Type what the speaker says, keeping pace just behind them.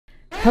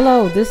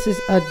Hello, this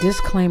is a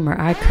disclaimer.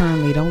 I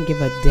currently don't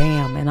give a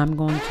damn, and I'm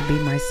going to be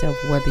myself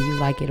whether you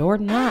like it or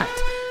not.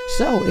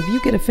 So if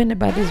you get offended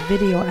by this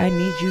video, I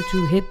need you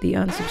to hit the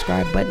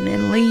unsubscribe button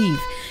and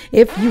leave.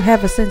 If you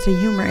have a sense of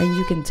humor and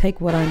you can take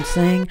what I'm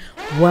saying,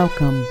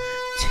 welcome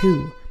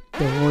to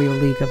the Royal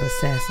League of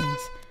Assassins.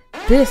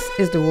 This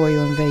is the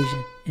Royal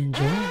Invasion.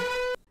 Enjoy.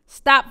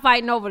 Stop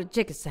fighting over the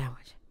chicken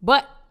sandwich.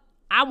 But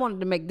I wanted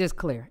to make this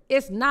clear.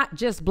 It's not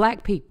just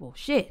black people.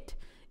 Shit.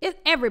 It's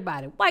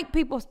everybody. White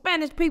people,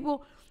 Spanish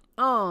people,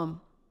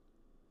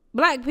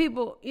 black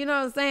people, you know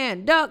what I'm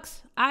saying?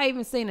 Ducks. I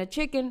even seen a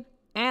chicken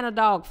and a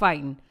dog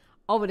fighting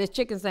over this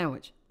chicken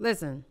sandwich.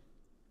 Listen,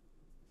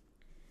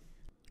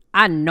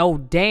 I know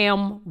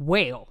damn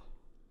well.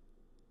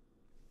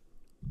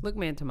 Look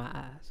me into my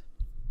eyes.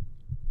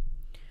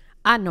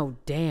 I know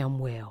damn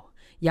well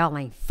y'all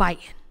ain't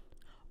fighting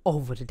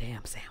over the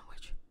damn sandwich.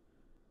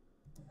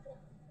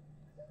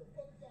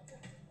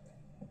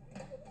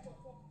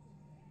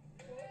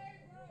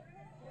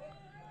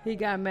 He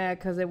got mad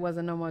because there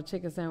wasn't no more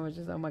chicken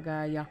sandwiches. Oh my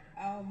God, y'all.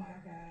 Oh my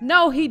God.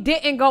 No, he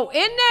didn't go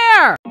in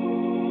there.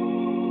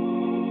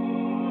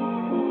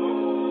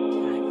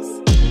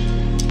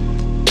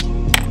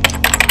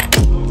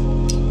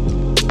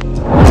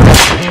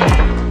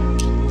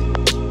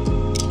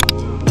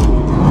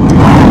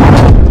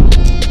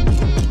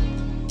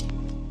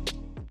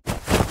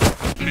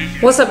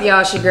 What's up,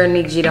 y'all? It's your girl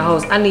NEEKG, the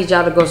host. I need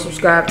y'all to go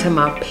subscribe to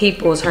my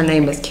peoples. Her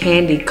name is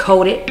Candy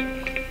Coated.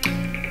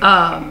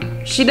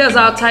 She does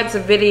all types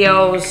of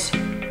videos,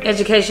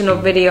 educational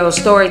videos,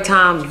 story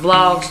times,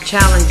 vlogs,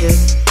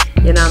 challenges,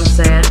 you know what I'm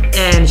saying?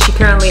 And she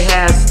currently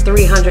has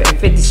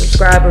 350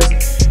 subscribers.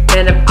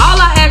 And if all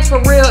I ask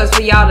for real is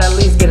for y'all to at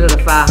least get her to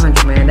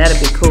 500, man,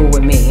 that'd be cool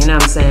with me, you know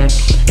what I'm saying?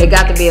 It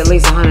got to be at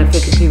least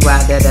 150 people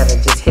out there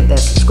that'll just hit that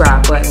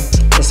subscribe button.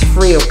 It's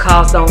free of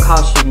cost, don't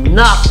cost you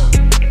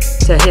nothing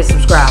to hit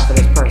subscribe for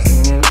this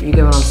person, you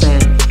get what I'm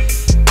saying?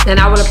 And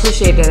I would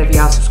appreciate that if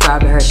y'all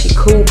subscribe to her. She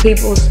cool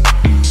peoples.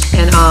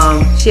 And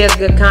she has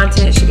good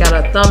content. She got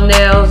her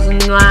thumbnails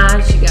in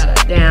line. She got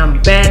a damn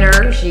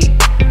banner. She,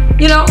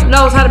 you know,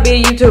 knows how to be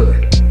a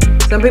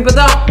YouTuber. Some people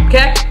don't,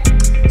 okay?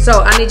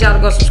 So I need y'all to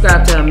go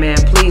subscribe to her, man.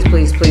 Please,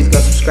 please, please go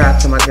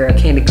subscribe to my girl,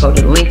 Candy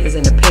Coated. The link is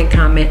in the pinned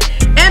comment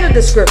and the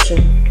description.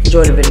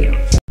 Enjoy the video.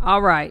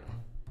 All right.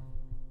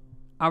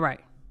 All right.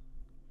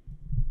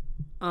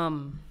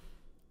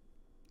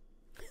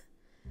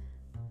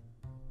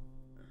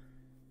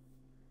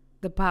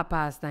 The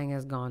Popeyes thing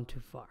has gone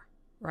too far,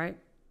 right?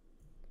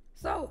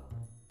 So,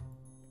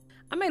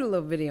 I made a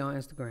little video on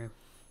Instagram.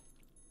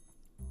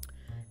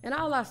 And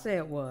all I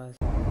said was,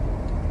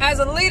 as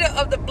a leader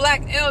of the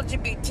black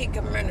LGBT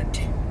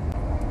community,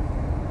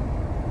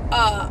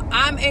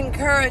 I'm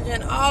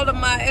encouraging all of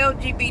my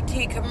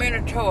LGBT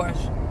communitors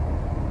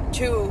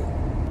to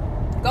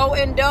go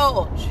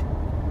indulge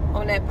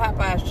on that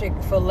Popeyes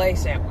Chick-fil-A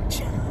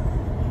sandwich.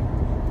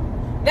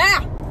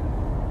 Now,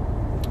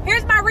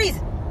 here's my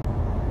reason.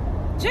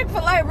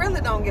 Chick-fil-A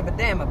really don't give a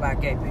damn about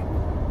gay people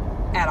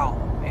at all.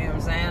 You know what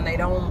I'm saying? They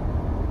don't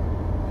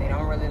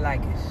really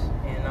like us,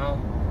 you know?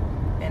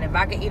 And if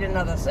I can eat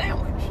another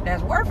sandwich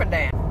that's worth a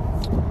damn,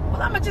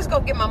 well, I'm gonna just go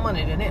get my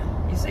money to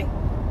them, you see?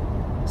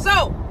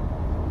 So,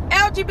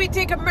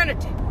 LGBT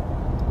community,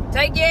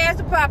 take your ass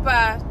to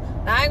Popeyes.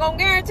 Now, I ain't gonna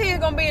guarantee it's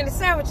gonna be any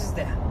sandwiches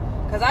there,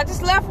 because I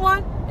just left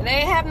one and they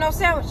ain't have no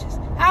sandwiches.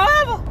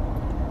 However,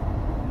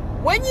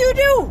 when you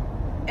do,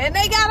 and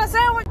they got a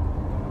sandwich,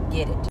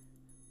 get it.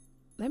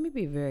 Let me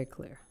be very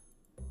clear.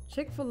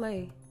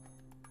 Chick-fil-A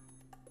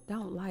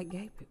don't like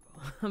gay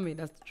people. I mean,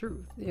 that's the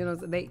truth. You know,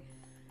 so they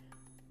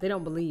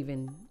don't believe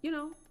in, you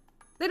know,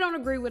 they don't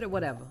agree with it,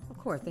 whatever. Of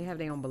course, they have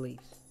their own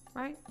beliefs,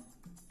 right?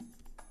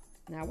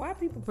 Now, why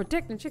people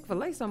protecting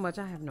Chick-fil-A so much,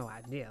 I have no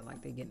idea.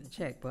 Like, they getting a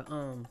check, but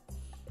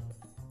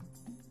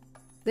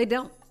they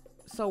don't.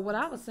 So what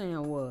I was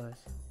saying was,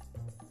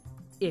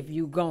 if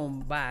you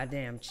gonna buy a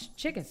damn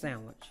chicken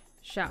sandwich,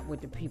 shop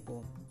with the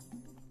people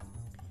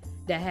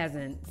that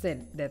hasn't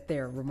said that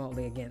they're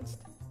remotely against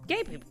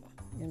gay people.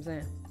 You know what I'm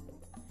saying?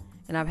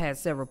 And I've had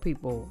several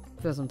people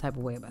feel some type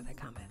of way about that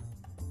comment.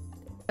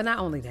 But not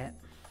only that.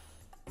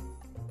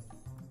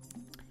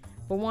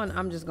 For one,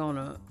 I'm just going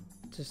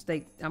to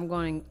state, I'm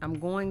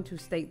going to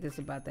state this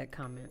about that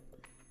comment.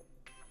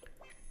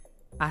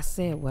 I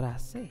said what I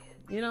said.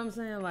 You know what I'm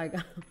saying? Like,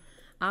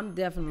 I'm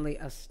definitely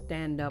a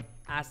stand-up,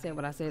 I said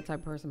what I said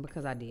type person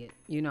because I did.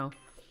 You know?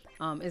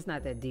 It's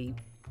not that deep.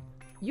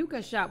 You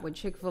can shop with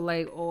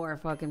Chick-fil-A or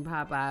fucking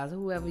Popeyes,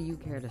 whoever you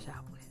care to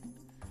shop with.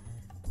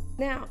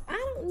 Now, I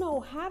don't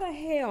know how the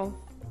hell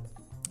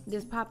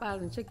this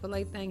Popeyes and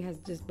Chick-fil-A thing has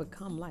just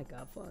become like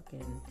a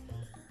fucking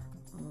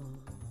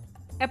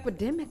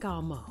epidemic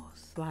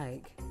almost.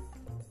 Like,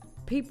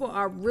 people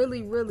are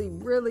really, really,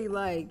 really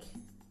like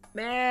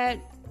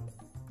mad,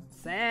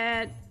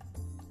 sad,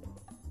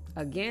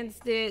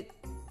 against it.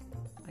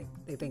 Like,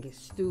 they think it's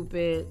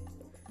stupid.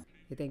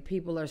 They think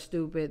people are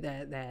stupid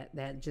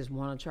that just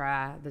want to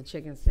try the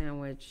chicken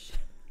sandwich.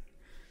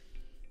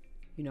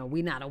 You know,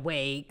 we not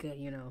awake,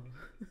 you know.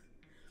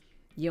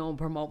 You don't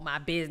promote my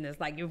business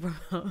like you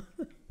promote.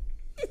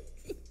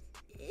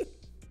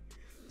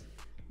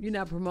 You're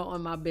not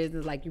promoting my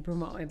business like you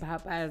promoting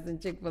Popeyes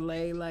and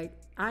Chick-fil-A. Like,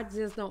 I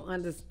just don't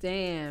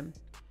understand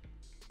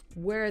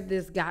where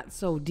this got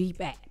so deep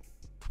at.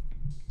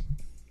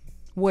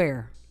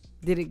 Where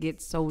did it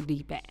get so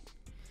deep at?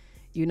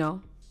 You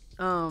know?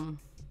 I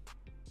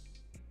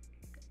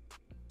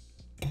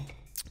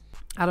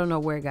don't know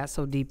where it got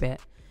so deep at.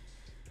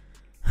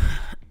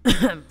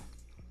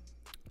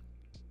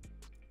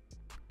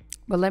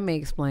 But let me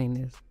explain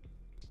this.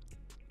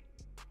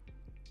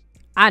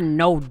 I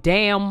know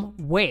damn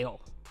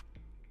well.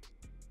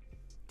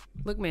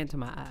 Look me into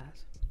my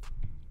eyes.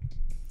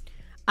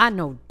 I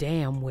know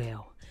damn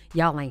well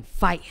y'all ain't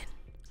fighting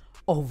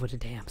over the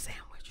damn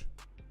sandwich.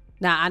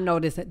 Now I know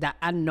this.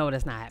 I know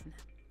that's not happening.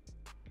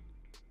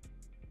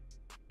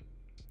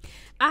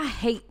 I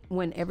hate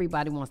when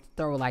everybody wants to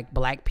throw like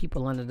black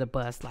people under the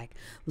bus. Like,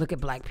 look at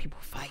black people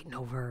fighting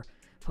over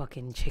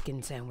fucking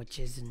chicken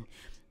sandwiches, and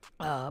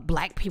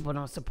black people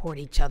don't support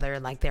each other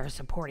like they're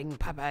supporting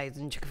Popeyes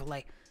and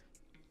Chick-fil-A.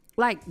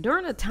 Like,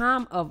 during the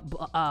time of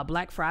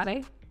Black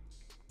Friday,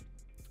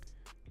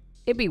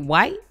 it'd be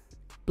white,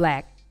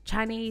 black,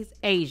 Chinese,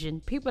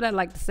 Asian, people that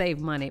like to save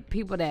money,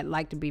 people that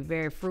like to be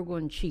very frugal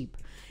and cheap,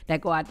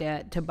 that go out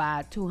there to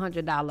buy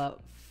 $200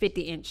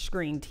 50-inch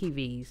screen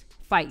TVs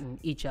fighting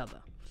each other.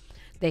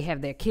 They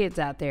have their kids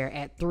out there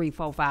at 3,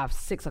 4, 5,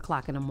 6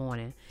 o'clock in the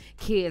morning.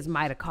 Kids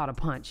might have caught a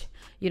punch,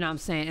 you know what I'm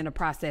saying, in the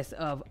process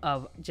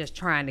of just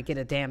trying to get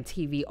a damn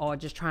TV or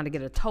just trying to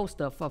get a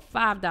toaster for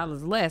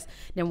 $5 less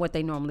than what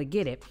they normally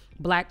get it.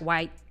 Black,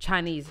 white,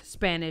 Chinese,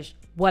 Spanish,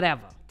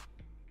 whatever,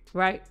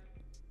 right?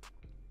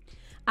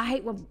 I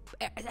hate when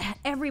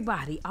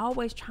everybody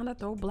always trying to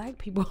throw black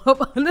people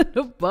up under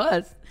the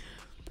bus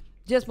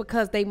just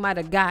because they might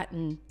have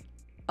gotten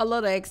a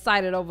little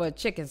excited over a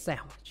chicken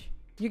sandwich.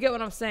 You get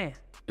what I'm saying?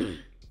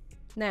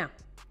 Now,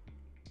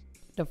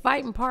 the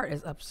fighting part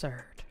is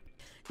absurd.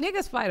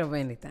 Niggas fight over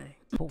anything.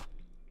 I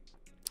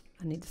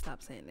need to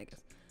stop saying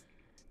niggas.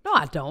 No,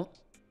 I don't.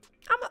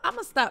 I'm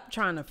going to stop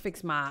trying to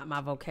fix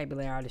my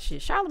vocabulary out of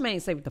shit.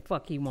 Charlamagne say what the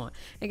fuck he want.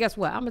 And guess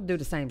what? I'm going to do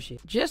the same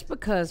shit. Just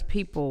because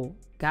people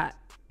got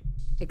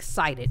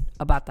excited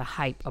about the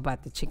hype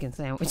about the chicken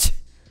sandwich,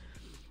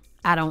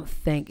 I don't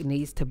think it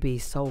needs to be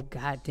so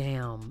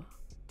goddamn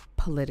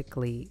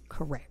politically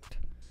correct.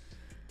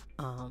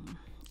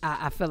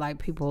 I feel like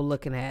people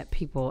looking at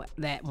people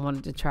that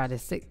wanted to try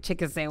this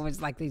chicken sandwich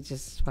like they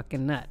just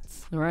fucking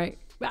nuts, right?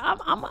 But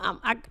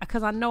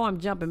because I know I'm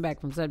jumping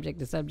back from subject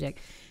to subject.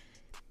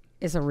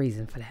 It's a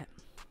reason for that.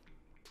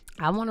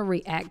 I want to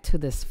react to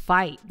this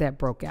fight that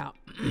broke out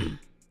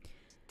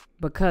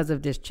because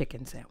of this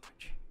chicken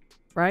sandwich,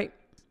 right?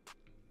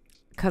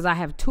 Because I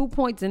have 2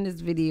 points in this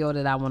video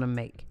that I want to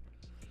make.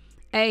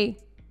 A,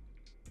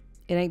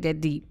 it ain't that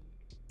deep.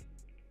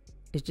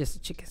 It's just a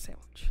chicken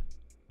sandwich.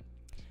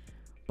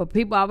 But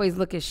people always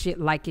look at shit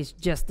like it's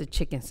just a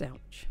chicken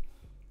sandwich.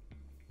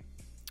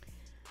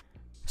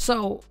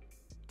 So,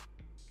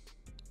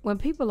 when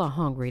people are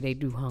hungry, they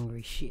do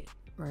hungry shit,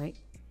 right?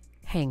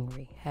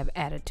 Hangry, have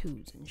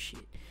attitudes and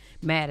shit.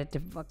 Mad at the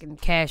fucking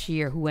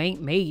cashier who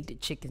ain't made the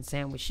chicken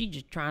sandwich. She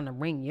just trying to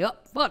ring you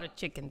up for the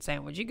chicken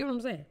sandwich. You get what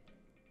I'm saying?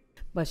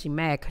 But she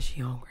mad because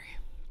she hungry,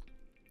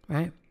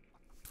 right?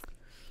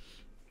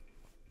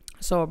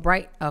 So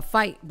a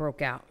fight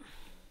broke out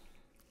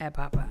at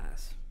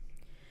Popeyes.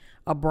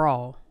 A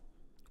brawl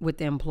with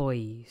the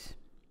employees.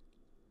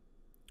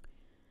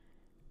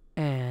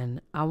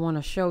 And I want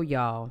to show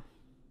y'all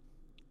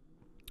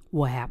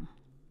what happened.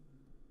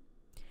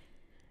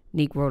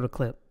 Neek wrote a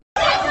clip.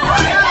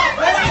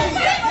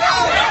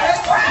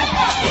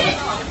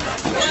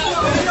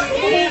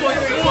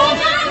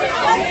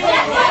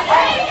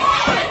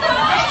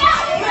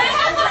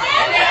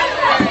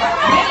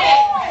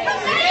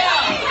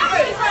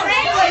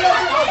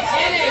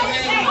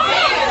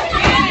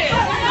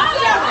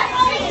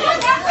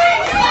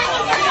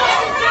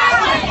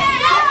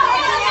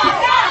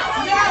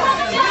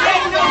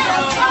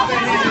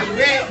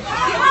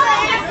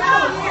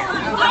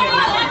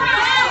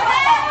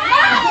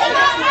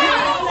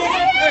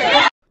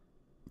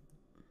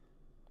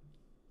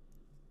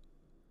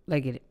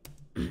 Let's get it.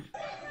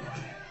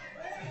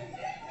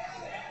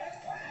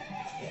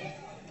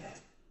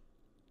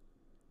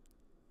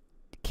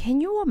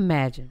 Can you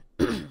imagine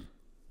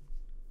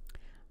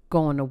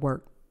going to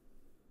work,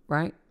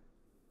 right?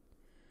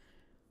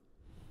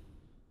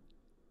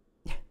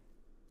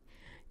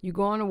 You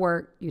going to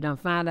work, you done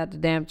find out the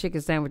damn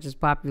chicken sandwich is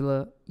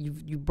popular.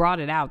 You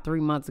brought it out 3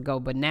 months ago,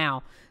 but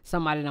now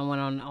somebody done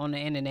went on the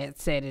internet,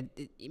 said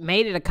it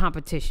made it a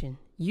competition.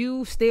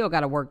 You still got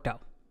to work though.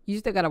 You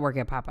still got to work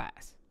at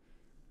Popeyes.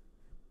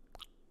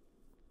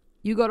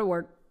 You go to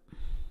work.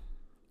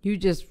 You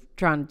just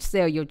trying to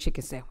sell your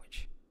chicken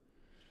sandwich.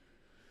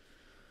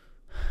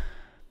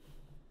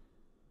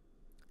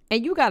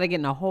 And you got to get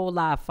in a whole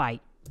live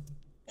fight.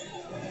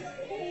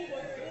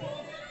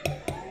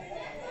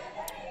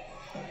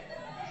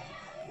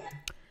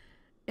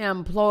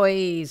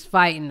 Employees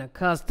fighting the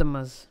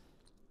customers.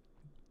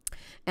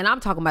 And I'm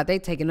talking about they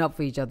taking up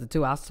for each other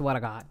too. I swear to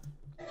God.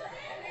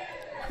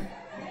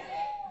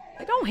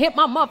 Don't hit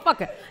my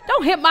motherfucker.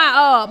 Don't hit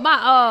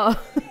my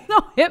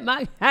don't hit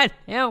my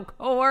goddamn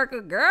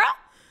coworker, girl.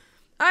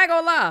 I ain't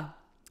gonna lie.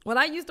 When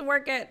I used to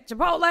work at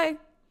Chipotle, I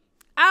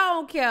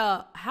don't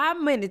care how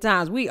many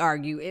times we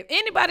argue. If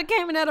anybody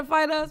came in there to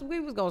fight us, we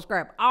was gonna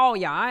scrap all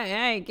y'all. I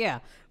ain't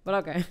care. But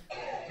okay.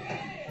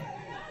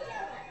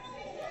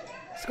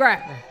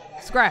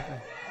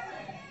 Scrapping.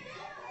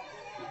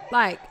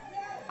 Like,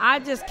 I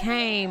just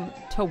came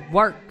to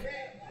work.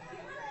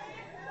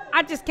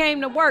 I just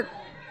came to work.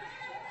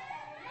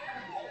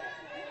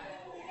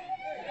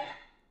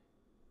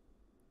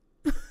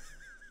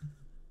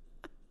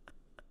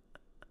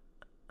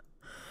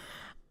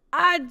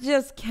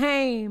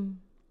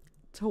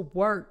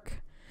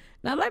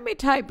 Now let me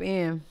type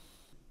in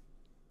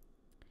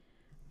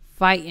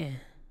fighting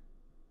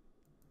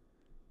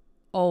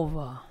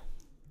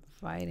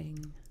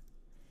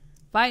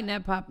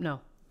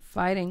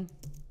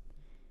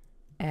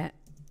at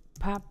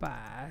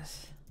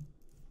Popeyes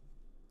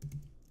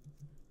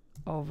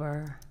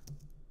over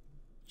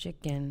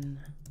chicken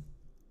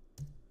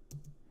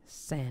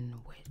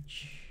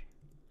sandwich.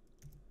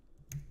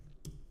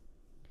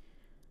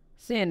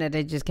 Seeing that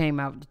they just came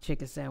out with the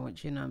chicken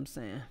sandwich, you know what I'm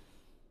saying?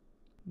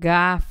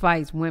 Guy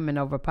fights women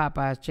over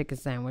Popeye's chicken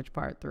sandwich,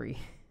 part 3.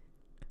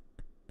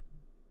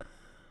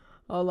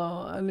 Hold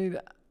on, I need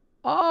to...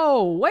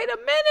 Oh, wait a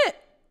minute!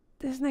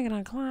 This nigga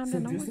done climbed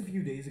in the just a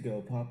few days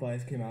ago,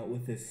 Popeyes came out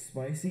with this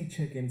spicy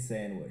chicken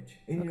sandwich.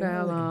 And okay,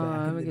 hold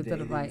on, let me get to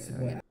the fight.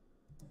 Okay.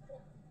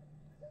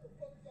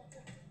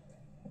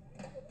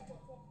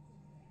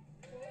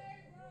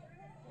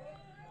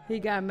 He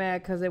got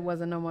mad because there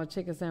wasn't no more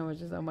chicken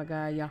sandwiches. Oh my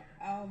God, y'all.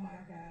 Oh my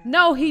God.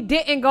 No, he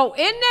didn't go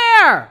in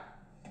there.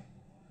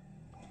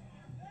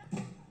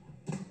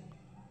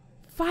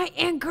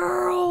 Fighting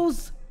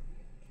girls.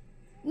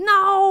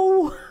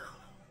 No.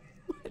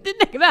 The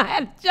nigga done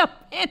had to jump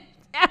in.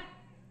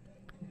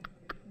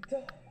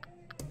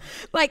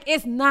 Like,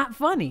 it's not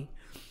funny.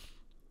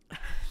 It's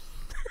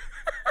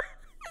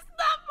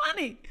not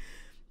funny.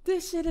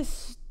 This shit is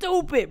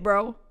stupid,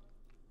 bro.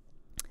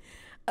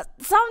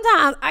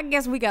 Sometimes I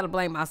guess we gotta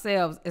blame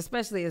ourselves,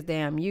 especially as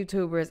damn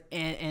YouTubers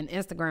and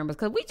Instagrammers,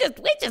 because we just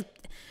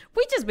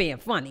being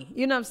funny.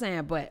 You know what I'm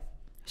saying? But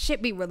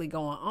shit be really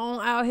going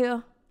on out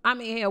here. I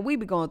mean, hell, we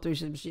be going through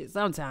some shit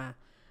sometimes.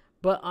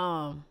 But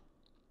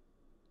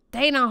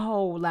they done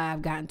whole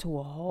live got into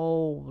a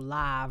whole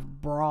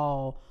live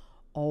brawl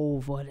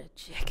over the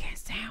chicken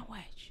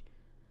sandwich.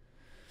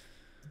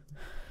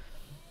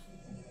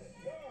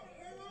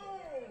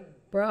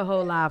 Bro,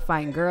 whole live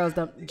fighting girls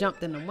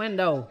jumped in the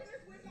window.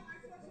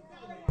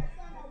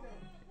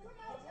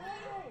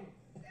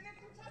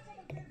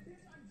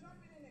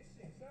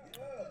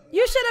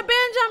 You should have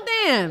been jumped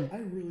in. I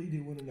really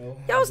do want to know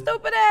how. Yo,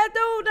 stupid ass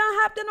dude done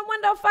hopped in the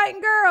window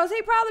fighting girls.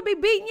 He probably be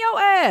beating your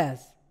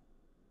ass.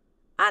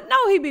 I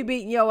know he be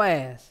beating your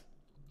ass.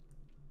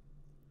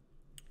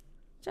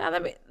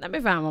 Child, let me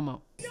find one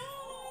more.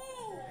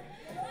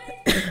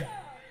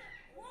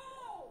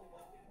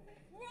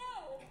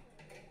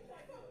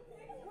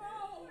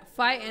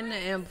 Fighting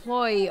the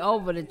employee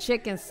over the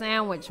chicken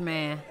sandwich,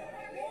 man.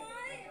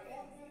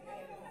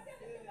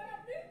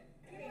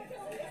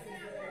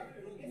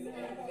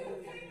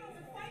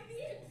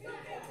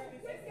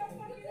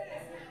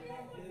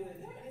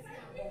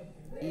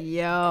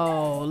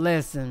 Yo,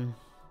 listen.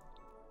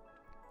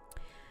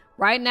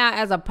 Right now,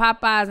 as a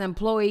Popeyes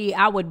employee,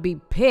 I would be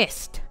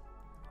pissed.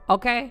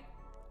 Okay?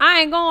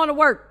 I ain't going to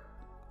work.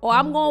 Or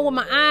I'm going with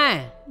my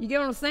iron. You get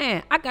what I'm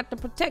saying? I got to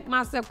protect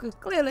myself because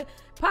clearly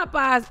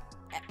Popeyes,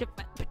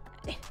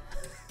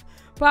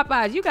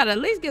 you got to at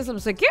least get some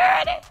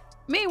security.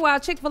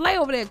 Meanwhile, Chick-fil-A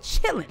over there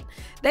chilling.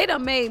 They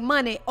done made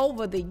money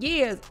over the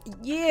years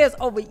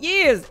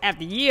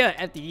after year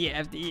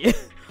after year.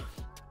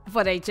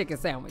 For their chicken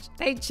sandwich.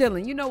 They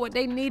chilling. You know what?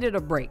 They needed a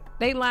break.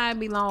 They line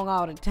me long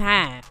all the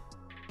time.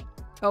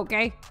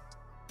 Okay?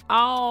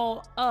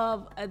 All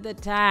of the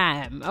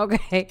time.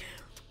 Okay?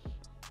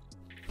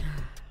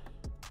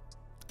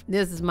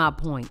 This is my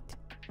point.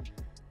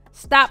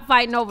 Stop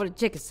fighting over the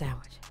chicken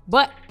sandwich.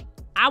 But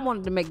I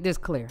wanted to make this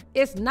clear.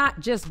 It's not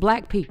just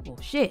black people.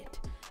 Shit.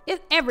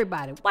 It's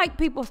everybody. White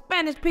people,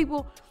 Spanish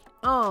people,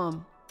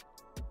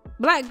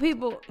 black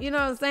people, you know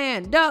what I'm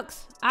saying?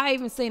 Ducks. I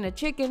even seen a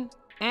chicken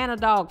and a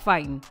dog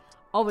fighting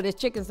over this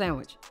chicken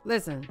sandwich.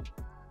 Listen,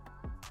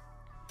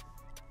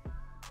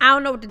 I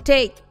don't know what to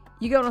take.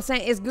 You get what I'm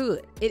saying? It's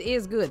good. It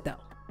is good, though.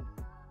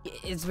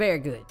 It's very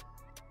good.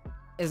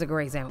 It's a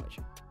great sandwich.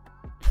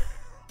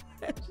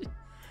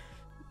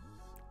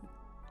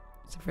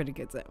 It's a pretty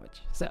good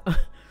sandwich. So,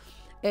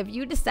 if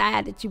you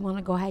decide that you want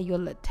to go have your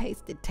little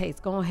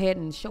taste, go ahead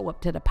and show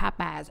up to the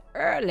Popeyes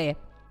early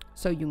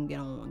so you can get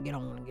on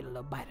and get a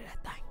little bite of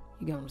that thing.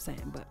 You get what I'm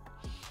saying? But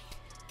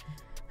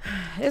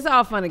it's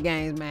all fun and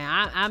games,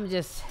 man. I'm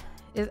just,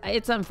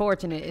 it's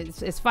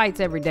unfortunate. It's fights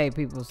every day,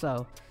 people.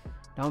 So,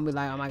 Don't be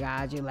like, oh my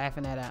God, you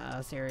laughing at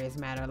a serious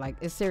matter. Like,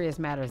 it's serious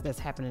matters that's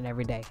happening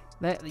every day.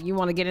 You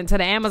want to get into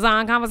the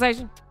Amazon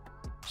conversation?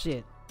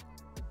 Shit.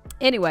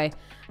 Anyway,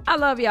 I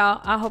love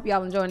y'all. I hope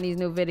y'all enjoying these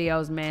new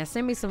videos, man.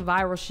 Send me some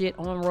viral shit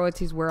on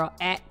Royalties World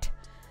at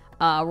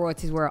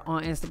Royalties World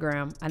on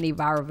Instagram. I need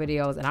viral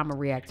videos, and I'm going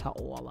to react to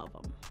all of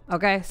them.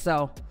 Okay?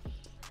 So,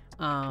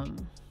 I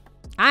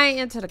ain't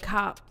into the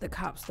cop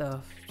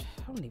stuff.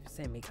 Don't even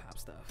send me cop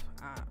stuff.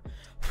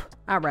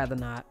 I'd rather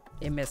not.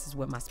 It messes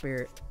with my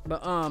spirit.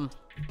 But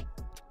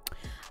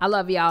I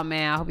love y'all,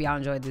 man. I hope y'all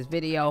enjoyed this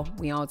video.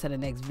 We on to the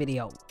next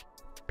video.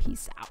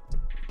 Peace out.